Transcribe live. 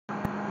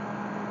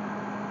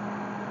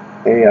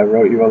Hey, I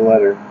wrote you a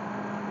letter.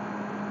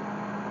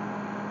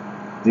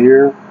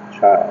 Dear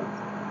child,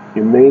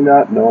 you may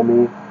not know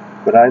me,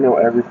 but I know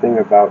everything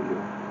about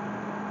you.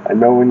 I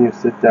know when you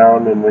sit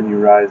down and when you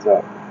rise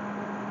up.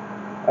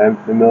 I am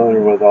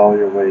familiar with all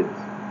your ways.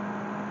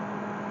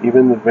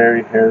 Even the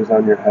very hairs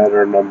on your head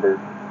are numbered.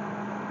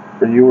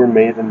 For you were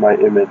made in my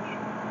image.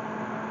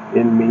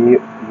 In me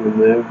you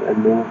live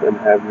and move and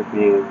have your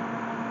being.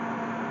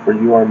 For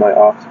you are my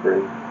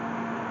offspring.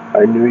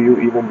 I knew you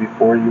even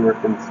before you were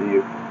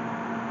conceived.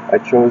 I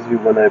chose you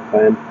when I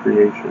planned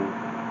creation.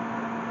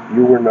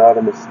 You were not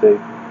a mistake,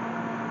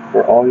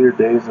 for all your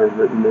days are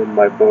written in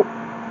my book.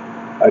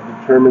 I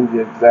determined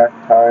the exact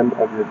time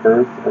of your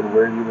birth and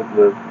where you would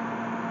live.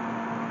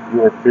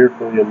 You are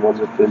fearfully and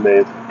wonderfully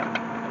made.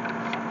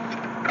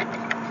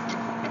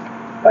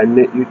 I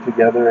knit you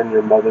together in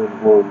your mother's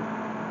womb,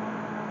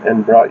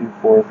 and brought you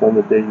forth on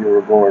the day you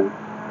were born.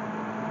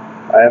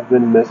 I have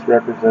been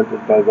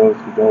misrepresented by those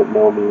who don't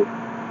know me.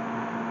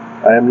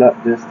 I am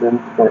not distant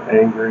or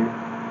angry,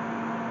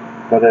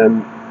 but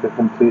am the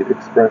complete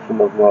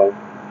expression of love.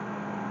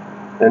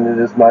 And it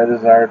is my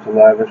desire to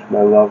lavish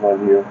my love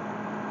on you,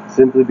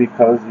 simply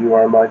because you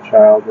are my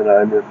child and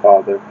I am your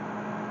father.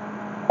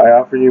 I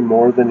offer you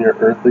more than your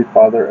earthly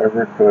father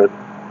ever could,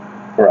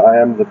 for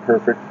I am the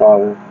perfect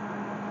father.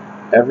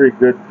 Every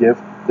good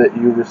gift that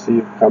you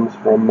receive comes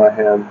from my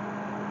hand,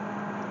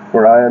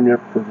 for I am your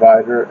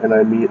provider and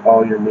I meet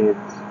all your needs.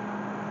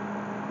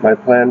 My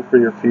plan for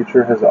your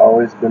future has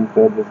always been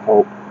filled with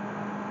hope,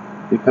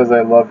 because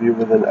I love you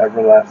with an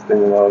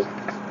everlasting love.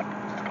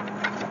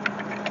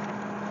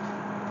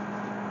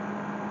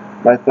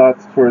 My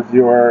thoughts towards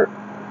you are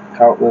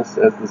countless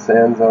as the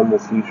sands on the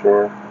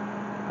seashore,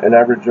 and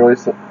I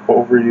rejoice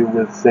over you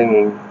with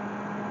singing.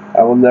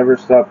 I will never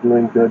stop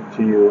doing good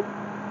to you,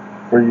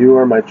 for you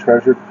are my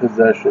treasured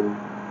possession.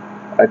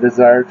 I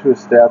desire to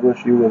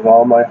establish you with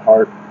all my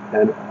heart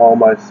and all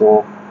my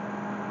soul,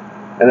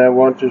 and I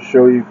want to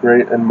show you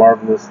great and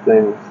marvelous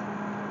things.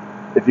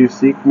 If you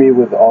seek me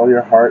with all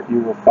your heart, you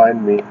will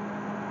find me.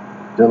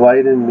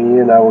 Delight in me,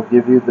 and I will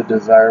give you the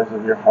desires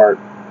of your heart,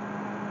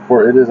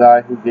 for it is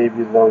I who gave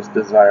you those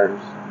desires.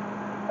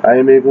 I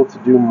am able to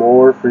do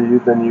more for you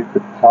than you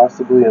could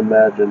possibly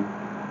imagine,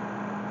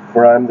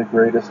 for I am the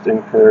greatest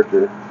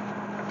encourager.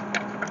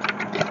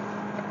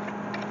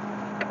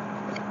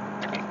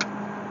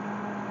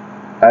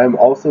 I am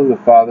also the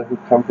Father who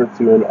comforts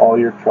you in all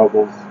your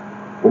troubles.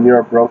 When you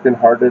are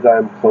broken-hearted, I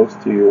am close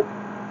to you.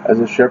 As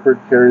a shepherd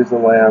carries a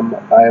lamb,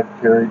 I have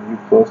carried you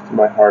close to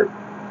my heart.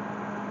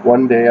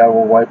 One day I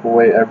will wipe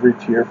away every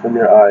tear from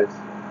your eyes,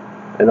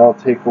 and I'll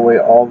take away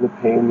all the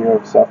pain you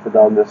have suffered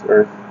on this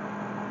earth.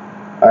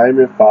 I am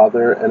your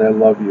Father, and I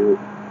love you,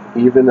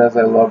 even as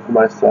I loved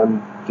my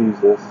Son,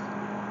 Jesus.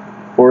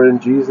 For in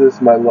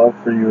Jesus my love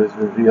for you is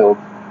revealed.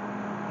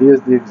 He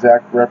is the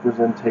exact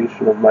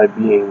representation of my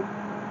being.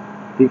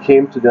 He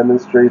came to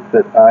demonstrate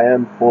that I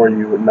am for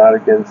you and not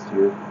against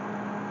you,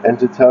 and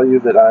to tell you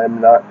that I am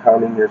not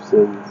counting your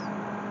sins.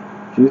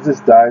 Jesus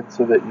died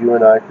so that you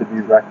and I could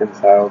be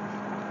reconciled.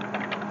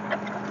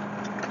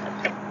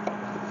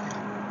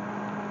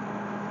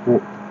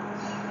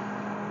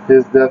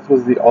 His death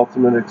was the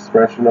ultimate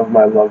expression of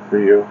my love for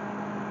you.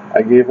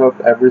 I gave up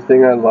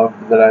everything I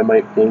loved that I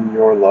might gain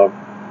your love.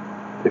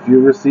 If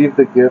you receive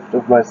the gift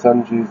of my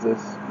Son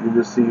Jesus, you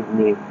receive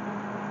me,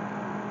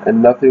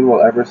 and nothing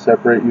will ever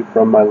separate you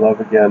from my love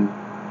again.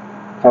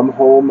 Come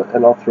home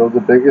and I'll throw the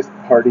biggest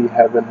party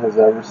heaven has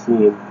ever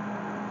seen.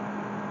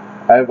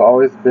 I have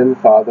always been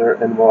Father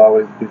and will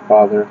always be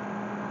Father.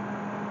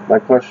 My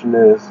question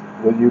is,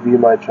 will you be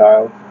my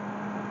child?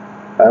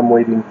 I'm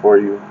waiting for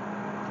you.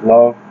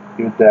 Love,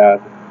 your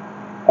dad,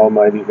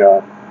 Almighty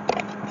God,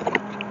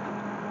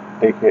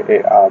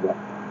 aka Abba.